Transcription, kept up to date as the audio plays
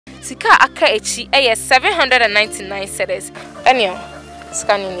sika aka echi 799 cedis. Daniel,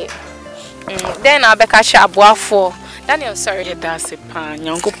 scanning it. Then I'll be catch a boy for Daniel. Sorry, yeah, that's a pan.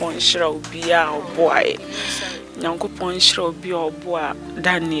 Yanko Ponchero be our boy. Yanko Ponchero be our boy.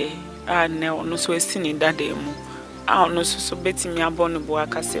 Daniel, I know no so seen that demo. I don't know so betting me a bonobo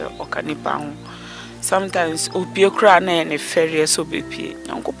or canipan. Sometimes Opio crown and a ferry so be pay.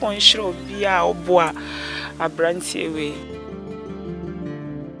 Yanko Ponchero be our boy a brandy away.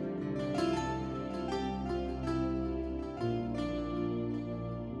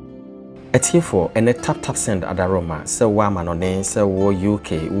 Etiefo ene tap send adaroma se wa manone se wo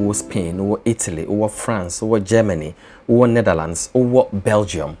UK wo Spain wo Italy wo France wo Germany wo Netherlands wo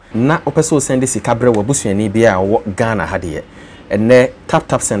Belgium na opeso send sika bre wo busuani bia wo Ghana hade ene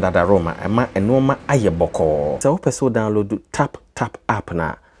tap send adaroma ema enoma aye boko se opeso download tap app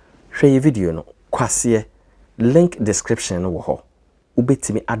na hwe video no kwase link description wo ho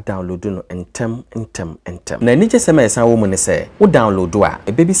ubetimi a download no entem na nije sema esan wo mu ne se wo download a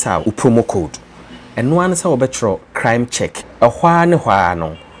ebebi sa wo promo code eno an sa wo betro crime check ehwa ne hwa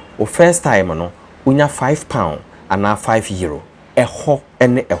no wo first time no unya £5 ana €5 eho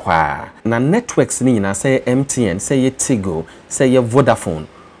ene ehwa na networks ni nyina say MTN say ye Tigo say ye Vodafone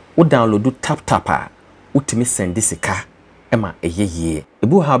wo download tap a utimi send sika ema eyeye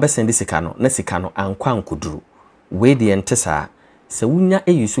ebu ha be send sika no na sika no ankwa ankuduru we de entesa se wunya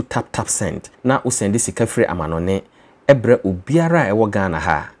eyusu tap send na usend sika free amanone ebre obiara ewo Ghana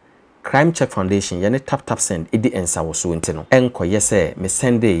ha Crime Check Foundation yene tap send edi ensa wo so ntino enkoye se me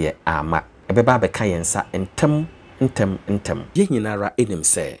send ye ama ebeba beka yensa entem ye nyinara enim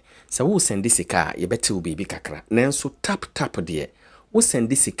se wo send sika ye bete wo bibi kakra nanso tap de wo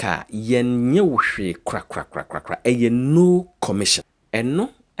send sika yenye wo hwe kra eye no commission eno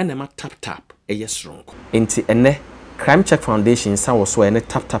enema tap eye sronko enti ene Crime Check Foundation sa wo so ene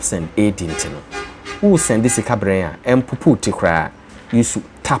tap send edint no wo send sika bren a empupu tikra yusu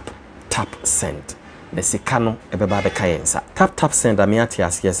tap send the sika no ebeba beka yensa tap send amiati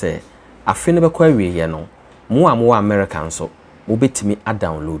ase se afi ne bekwa wie ye no mo American so mo betimi a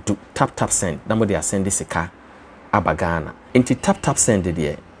download tap send na mo de send sika abagana enti tap send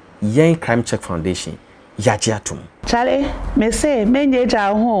de yen Crime Check Foundation yaji atum chale me say menye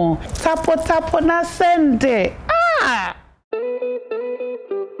ja ho tapo na send ah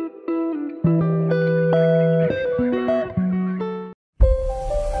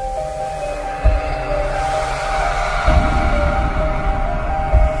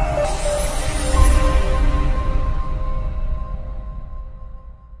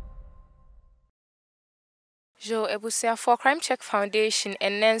Jo ebusia for Crime Check Foundation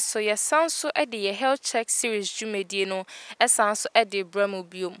and then so your sound so at the health check series jumedie no esan so at the bramo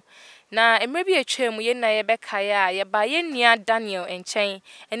biom na emrebi atwam ye na ye bekaya ye ba ye nua Daniel enchen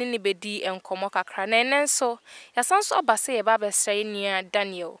ene ne bedi enkomo kakra na enen so ya san so obase ye ba besra ye nua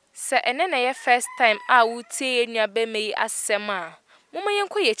Daniel se ene na ye first time a wutie nua be mei asem a moma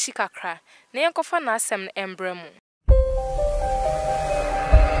yenko ye chi kakra na yenkofa na asem na embremu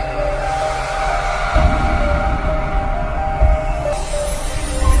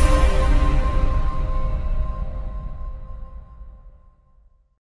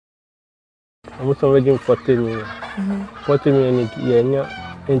I'm already 40 million. 40 million yen.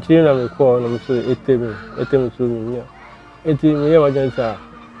 And children have called them so 80 million. 80 million against her.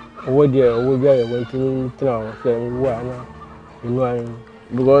 What dear, what dear, went to now, saying, well, you know,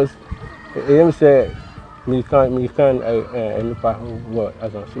 because him say, me can't, any part of what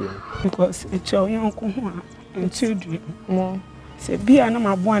as I see. Because it's your young and children. More. Say, be an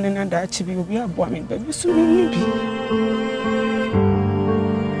my one and that she will be a woman, but you soon be.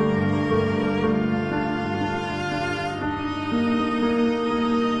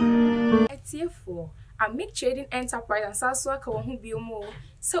 A make trading enterprise and saswa ka won bi omo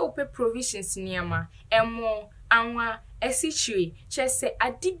se ope provisions niama emo anwa esichiri chese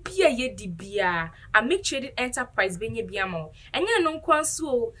adibia ye dibia a make trading enterprise benye biama enye no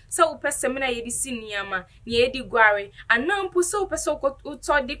nkwanso se ope semina ye di siniama ne ye di gware anampo se ope so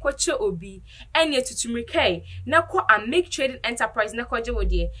uto de kwache obi enye tutumrikai na ko a make trading enterprise na kwaje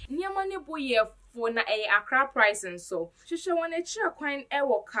wodie niama ne boye for na Accra price and so hwehwe won a kira kwan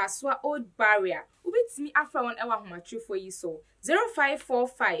ewo Kaswa Old Barrier ubetimi afra won ewa homatri for you so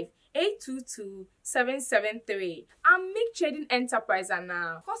 0545 822 773 and make trading enterprise and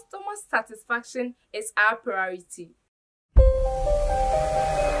now customer satisfaction is our priority.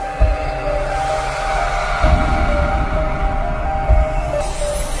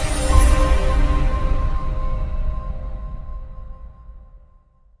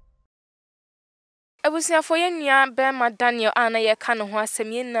 Abusia for yenya bema Daniel ana ye ka no ho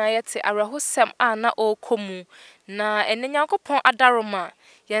asem ye na ye te arahosem ana okomu na ene Nyankopon adaroma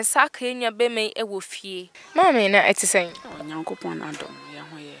yen sa ka yenya bema ewo fie maame na etisen Nyankopon adom ye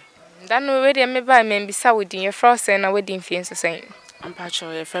ho ye dan we de me ba me bisa wodin ye frost na wedin fie nso sen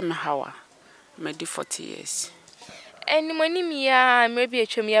ampacho ye fem hawa me di 40 years eni monimi ya mrebi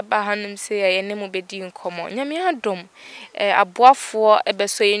etwem ye ba hanum se ye ne mo bedi nkomo nyame adom aboafo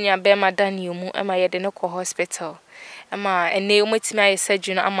ebeso yenya bema Daniel mu ema ye de ne ko hospital ema ene omatimi aye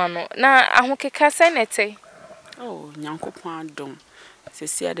surgery no ama no na ahokeka senete oh Nyankopon adom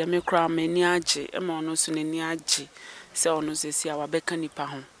sesi ade me kra mani age ema ono so nani age se ono sesi a wabeka nipa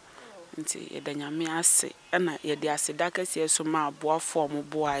ho nti yeda nyame ase na yede ase dakase so ma aboafo mo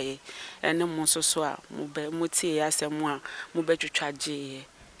boaye ene mo soso a mo tie asem a mo betwetwaje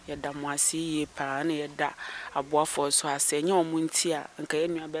yeda mo ase ye pa na yeda aboafo so ase nya omo nti a nka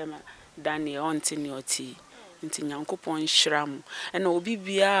yenua be ma Daniel onti ni oti nti Nyankopon hira mo ena obi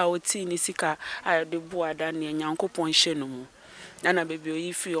bia oti ni sika ayode boa Daniel Nyankopon hye no mu na bebe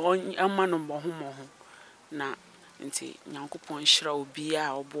oyifi amma no mo ho na nti Nyankopon hira obi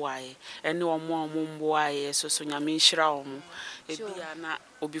a oboaye ene omo mboaye so nyame hira omo ebia na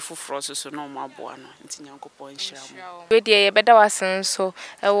obi foforo so na omo aboa no nti Nyankopon hira mo we de ye beda wasen so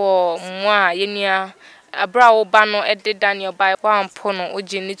ewo mo a yenua abra wo ba no ede Daniel ba kwa mpo no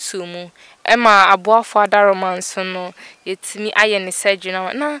oje ni tumu ema aboafo adaroma so no yetimi aye ne surgery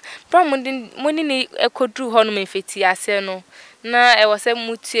na bra moni ni ekodru ho no mfeti ase no na e wose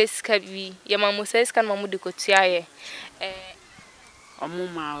mutie sika bi ye ma mo sika no mo de kotua ye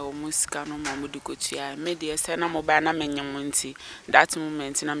omuma omusika no ma mo de kotua me de se na mo ba na menyem nti that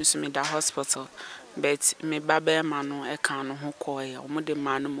moment na me so me da hospital but me baba ma no e kan no ho koye omo de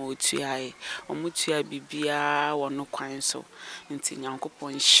ma no ma otua ye omutua bibia wo no kwan so nti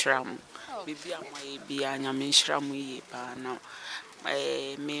Nyankopon hyiram bibia moye bia nyame hyiram yi pa na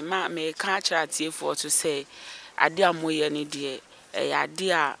me ka kira tiefo to say ade amoye ne de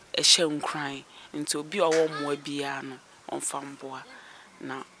ade a ehye nkran nti obi owo mo bia no onfa mboa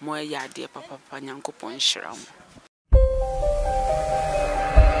na mo ya ade papa Nyankopon hyiram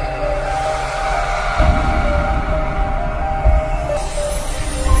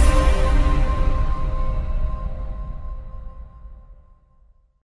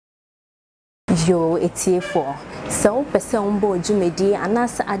Yo etiefo so pese ombo jumedi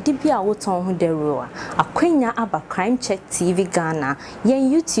anasa adibia woton ho deroa akwanya aba Crime Check TV Ghana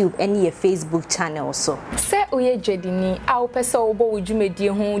yen YouTube ene ye Facebook channel so se oye jedini a wo pese obo jumedi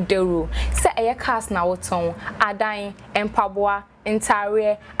ho dero se eye cars na woton adan empaboa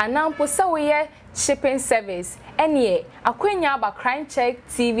entare anampo se oye shipping service ene akwanya aba Crime Check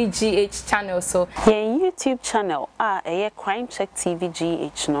TV GH channel so yen YouTube channel eye Crime Check TV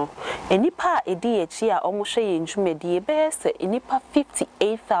GH no enipa edi echi a omo hwe yen dwumedi be se enipa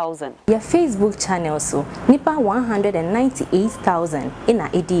 58,000 ye Facebook channel so nipa 198,000 ina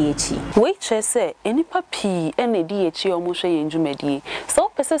edi echi we chese enipa pi ena edi echi omo hwe yen dwumedi so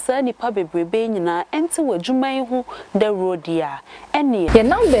pese se enipa bebrebe nyina enti wadwuman hu the road ya ene ye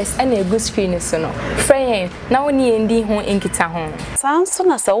numbers ena egu screen so no friend na woni endi ho enkita ho sanso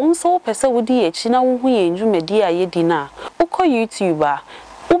na se wonso pese wodi echi na wo hu yen dwumedi a yedi na uko YouTube a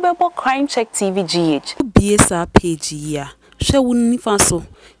ubebo Crime Check TV GH BSA page ya hwe wonni faso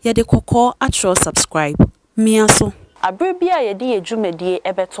ye de kokko atro subscribe miaso abrebia ye de edwumedie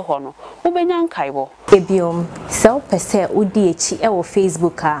ebeto ho no ubenya nkaibo ebiom so pese odi echi e wo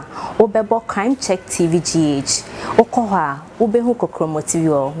Facebook a ubebo Crime Check TV GH okoha ubehu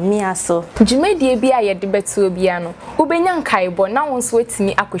kokromotivio miaso jumedie bia ye de beto bia no ubenya nkaibo na wonso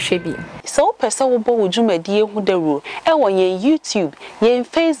wetimi akohwe bi so pese wo bo dwumedie hu dero e wo ye YouTube ye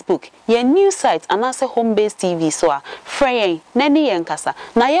Facebook ye news site anase home based TV so a frey nani ye nkasa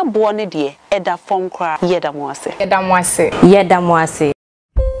na ye bo ne de eda form kra ye da mo ase yeda mo ase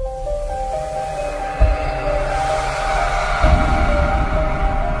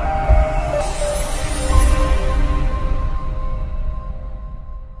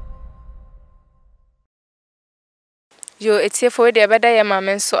yo etiefo we de beda ye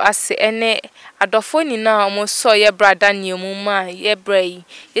mamen so ase ene adofo ni na omo so ye brada ni omuma ye brai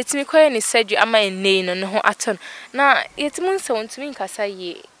yetimi koye ni surgery ama ene no ne ho aton na yetimi nse wontumi nkasa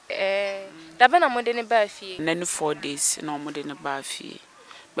ye da be na mo de ne ba fie na ni 4 days na omo de ne ba fie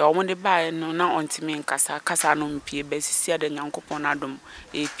be omo de ba no na ontimi nkasa kasa no mpie be sisi ade Nyankopon adom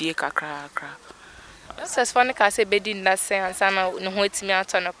epie kakra Sas fane ka se bedi na se ansa na ne ho etimi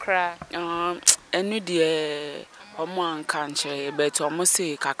aton no kra enu de omo anka nche but omo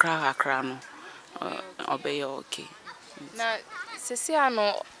se kakra no obey okay na sisi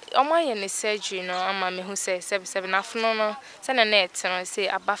ano omo ye surgery no ama me hu say 77 afono no se na net no say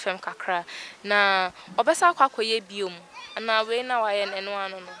abafem kakra na obesa kwakoye biom na we na wa ye neno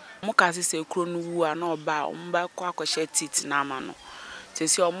ano no mo ka se ekro no wu a na oba omba kwa kwahye tit na ama no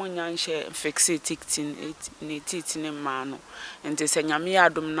tesi omo nya nhye fixe tictin ne tit ne ma no enti se nyame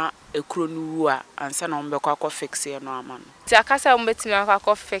adom na ekro no wu a ansa na ombe kwa fixe no ama no ti akasa ombe timi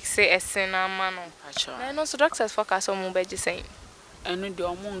akwa fixe esen na ama no acha na no so doctors focus on mo beji say enu de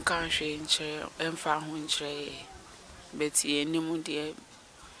omo nka hwe nche emfa ho nche bet ye nimu de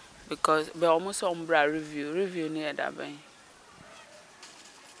because be almost ombra review near that ben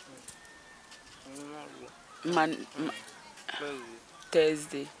man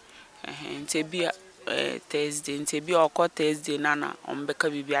Thursday ntebia Thursday ntebia okọ Thursday nana ombeka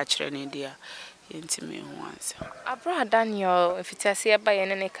bibi a kire ne dia yentime ho ansa abra Daniel efitiase e ba ye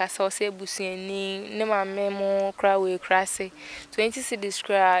ne kasa o se ebusuani ne mame mo kra we krase 20 cedis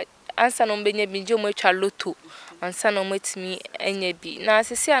kra ansa no mbenya bi je mo atwa loto ansa no matimi anya bi na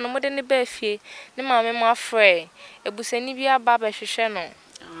asese ano mo de ne ba fie ne mame mo afre ebusuani bi aba ba hwehwe no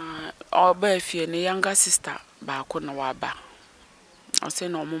oba fie ne younger sister ba ko na waba o se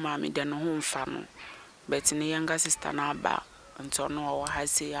no mo mame de no ho mfa no but ne younger sister na aba nto no o ha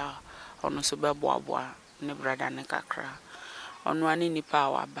se ya ono so beboaboa ne brother ne kakra ono ani nipa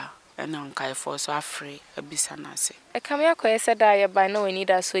waba ena nkai for so afre abisa na se e kam yakoye se da ye ba na we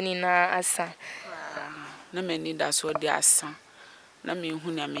need aso ni na asa na me need aso de asa na me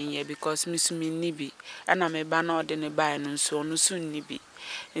hu na me ye because me su me nibi ana me ba na ode ne ba no so ono so nibi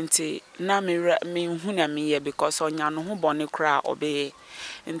nti na me hu na me ye because onya no ho bone kra obe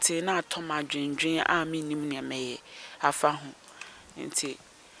nti na atoma dwendwen a me nim na me ye afa ho nti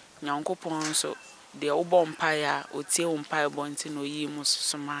nyankopon so de obo mpae a otie mpae bo nti no yi mu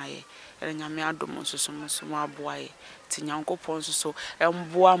susumaye ere nyame adom susumu aboaye ti nyankopon so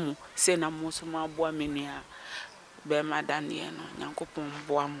emboa mu se na mu susumu aboa menua be madanie no nyankopon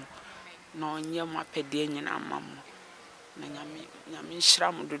boa mu na onye mu apede nyina amamu na nyame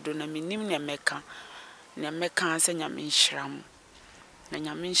nhyiram dodo na menim ne meka se nyame nhyiram na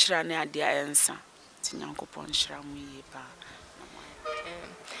nyame nhyira ne ade ayensa ti nyankopon nhyiram yi ba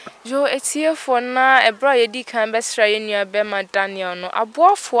Jo etiefo na ebra yedi kan besra yenua be ma Daniel no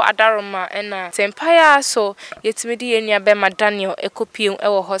aboafo adaroma na tempaya so yetimidi yenua be ma Daniel ekopiem e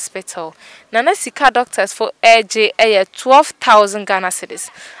wo hospital na sika doctors for AJ 12,000 Ghana cedis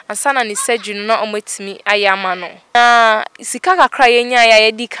ansana ni surgery no ometimi ayama no na sika kakra yenya ya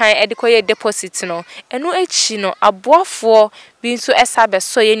yedi kan edikoye deposit no enu echi no aboafo bi nso esabe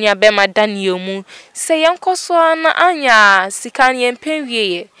so yenua be ma Daniel mu se yenkoso na anya sika ne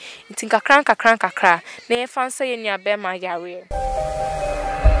yempenwie nti kakra na yefansa yenua be ma yare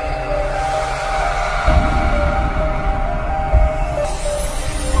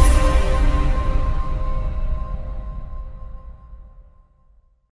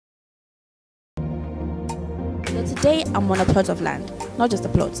So today I'm on a plot of land, not just a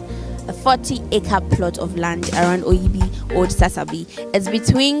plot, a 40-acre plot of land around Oyibi, Old Sasabi. It's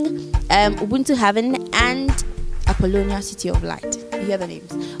between Ubuntu Haven and Apollonia City of Light. You hear the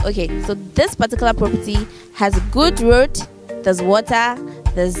names? Okay, so this particular property has a good road, there's water,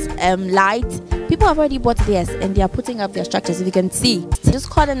 there's light. People have already bought theirs and they are putting up their structures. If you can see, just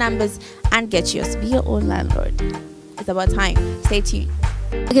call the numbers and get yours. Be your own landlord. It's about time. Stay tuned.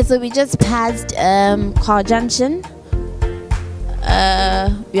 Okay, so we just passed Car Junction.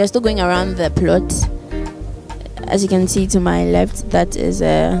 We are still going around the plot. As you can see to my left, that is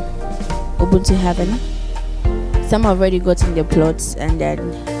Ubuntu Haven. Some have already gotten their plots and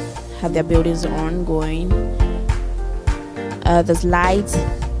then have their buildings ongoing. There's light,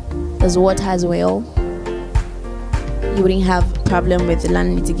 there's water as well. You wouldn't have problem with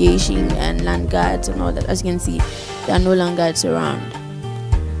land litigation and land guards and all that. As you can see, there are no land guards around.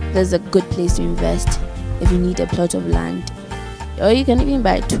 There's a good place to invest if you need a plot of land, or you can even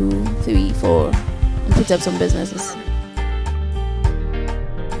buy 2, 3, 4 and put up some businesses.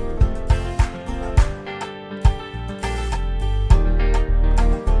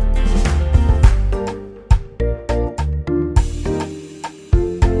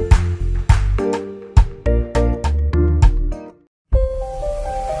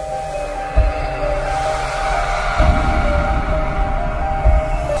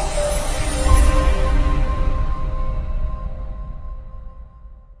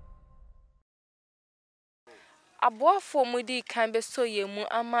 Aboafo mudi kan be so yemu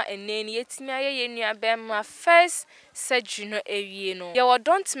ama eneni yetimi aye yenua be ma first surgery no ewie no ye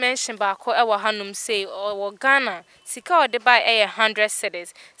don't mention ba ko e wo hanum say wo Ghana sika o de buy 100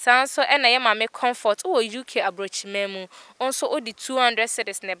 cedis sanso e na ye ma me comfort o UK abrochimemu onso o di 200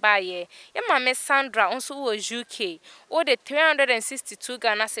 cedis ne buy ye ma me Sandra onso o UK o de 362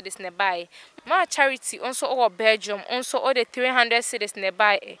 Ghana cedis ne buy ma Charity onso o Belgium onso o de 300 cedis ne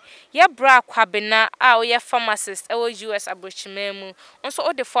buy ye bra kwabena a o ye pharmacist e wo US abrochimemu onso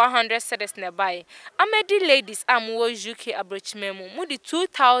o de 400 cedis ne buy Amedi ladies wo UK abrochimemu mu di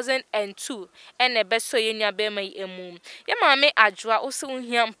 2002 ene beso ye nua be mai emu ye ma me adwoa o se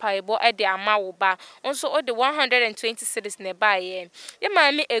unhia mpaebo e de ama wo ba onso o de 120 cedis ne buy ye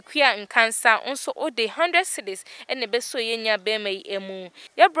ma me ekua nkansa onso o de 100 cedis ene beso ye nua be mai emu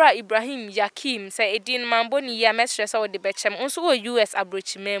ye bra Ibrahim Yakim say edin mambo ni ya mesresa o de bechem onso o US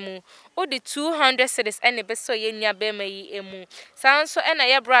abrochimemu o de 200 cedis ene beso ye nua be mai emu sanso ena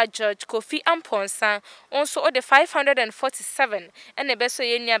ye bra George Kofi Amponsa onso o de 547 ene beso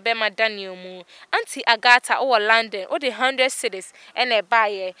ye nua be ma Daniel mu Auntie Agatha o London o de 100 cedis ene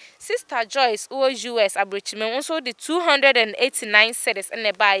buy Sister Joyce o US abrochimemu onso de 289 cedis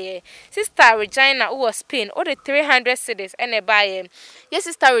ene buy Sister Regina o Spain o de 300 cedis ene buy yes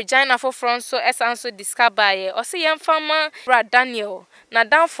Sister Regina for France so esanso discover o se yem fama bra Daniel na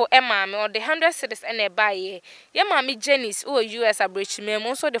down for Emma me o de 100 cedis ene buy ye mami Janice o US abrochimemu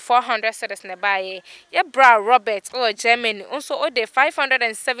onso de 400 cedis ne buy ye bra Robert o Germany onso o de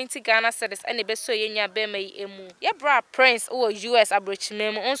 570 Ghana cedis ene beso ye nya be mai emu ye bra Prince o US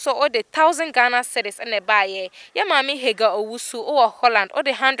abrochimemu onso o de 1000 Ghana cedis ene buy ye mami Hega Owusu o Holland o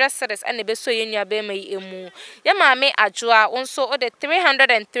de 100 cedis ene beso ye nya be mai emu ye mami Adwoa onso o de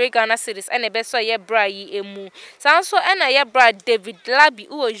 303 Ghana cedis ene beso ye bra yi emu sanso ena ye bra David Labi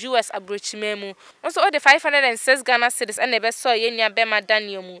o US abrochimemu onso o de 506 Ghana cedis ene beso ye nya be ma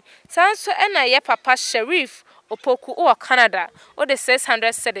Daniel mu sanso ena ye papa Sheriff Opoku o Canada o de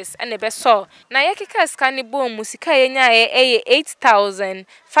 600 cedis ene beso na ye kika skani bo musika ye nya ye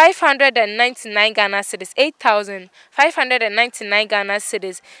 8599 Ghana cedis 8599 Ghana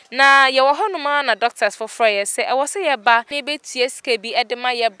cedis na ye wo honuma na doctors for frye say e wo se ye ba na be TSK bi e de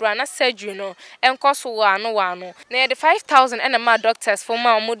ma ye bra na surgery no enkoso wa no na ye de 5000 ene ma doctors for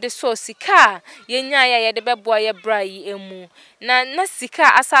ma omo de so sika ye nya ye de beboa ye bra yi emu na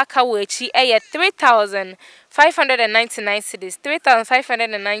sika asaka wo echi e ye 3599 cedis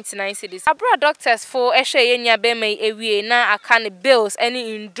 3599 cedis abra doctors for ehwe ye nya be mai ewie na aka ne bills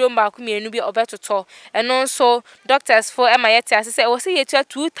any indrom ba ku mienu bi obetoto eno so doctors for ema yete asese wo se ye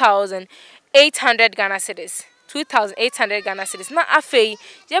 2800 Ghana cedis 2800 Ghana cedis na afei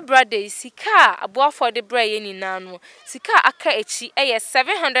ye brother sika aboa for the bra ye nyina no sika aka echi eye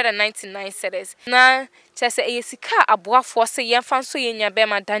 799 cedis na chese eye sika aboa for se ye mfa so ye nya be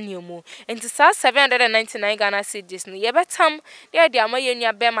ma Daniel mu enti sa 799 Ghana cedis no ye betam ye de ama ye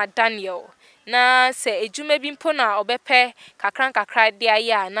nya be ma Daniel na se ejuma bi mpo na obepe kakran de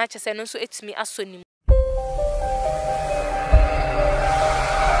aya na chese no so etimi asoni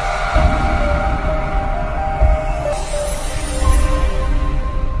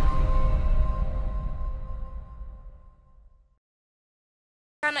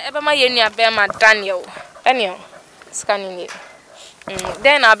ebe ma yenu abema Daniel scanning it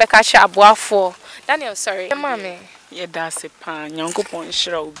then abeka cha aboafo Daniel sorry mama ye dase pa nyankopon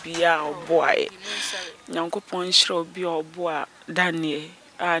hira obi a oboae nyankopon hira obi oboa Daniel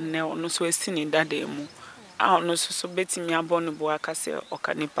ne ono so esini dada mu ono so betimi abonu bo akase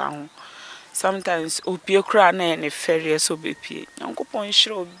okanipa ho sometimes opie kra na ne ferie so bepie nyankopon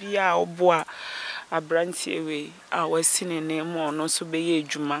hira obi a oboa abrantie we a wasine ne mu ono so beye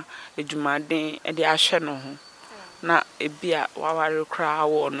edwuma den e de ahwe no ho na ebia waware kra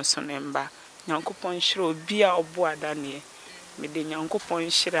wo ono so ne mba nyankopon hira obi a oboa Daniel me de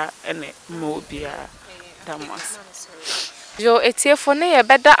nyankopon hira ene ma obi a damas yo etiefo ne ye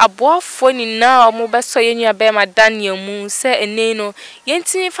beda aboafo ni na omo beso ye nua be ma Daniel mu se ene no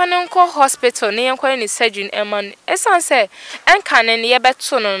yentimi fa ne nko hospital ne yenko ne surgeon eman esan se enka ne ye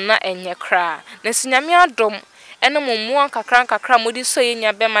beto no na enye kra na sunyame adom ene momu kakra modi so ye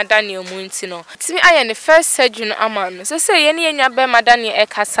nua be ma Daniel mu nti no timi aye ne first surgeon aman se ye ne ye nua be ma Daniel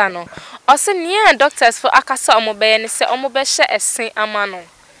ekasa no o se ne doctors for akasa omo be ne se omo be hye esen amano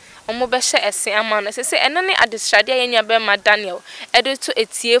omo be hye esen amano se enene adesrade ye nua be ma Daniel edo to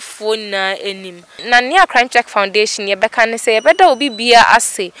etiefo na enim na ne crime check foundation ye beka ne se ye beda obi bia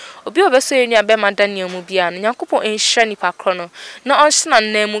ase obi obeso ye nua be ma Daniel mu bia no nyankopon enhira nipa kro no na onhina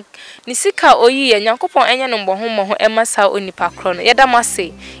namu ni sika oyi ye nyankopon enye no mboho emasa onipa kro no yeda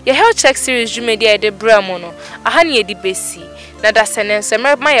mase ye health check series jumedi e de bra mo no aha ne ye di besi na da senense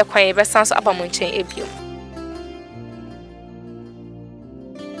ma ye kwan ye besan so abamonchen ebio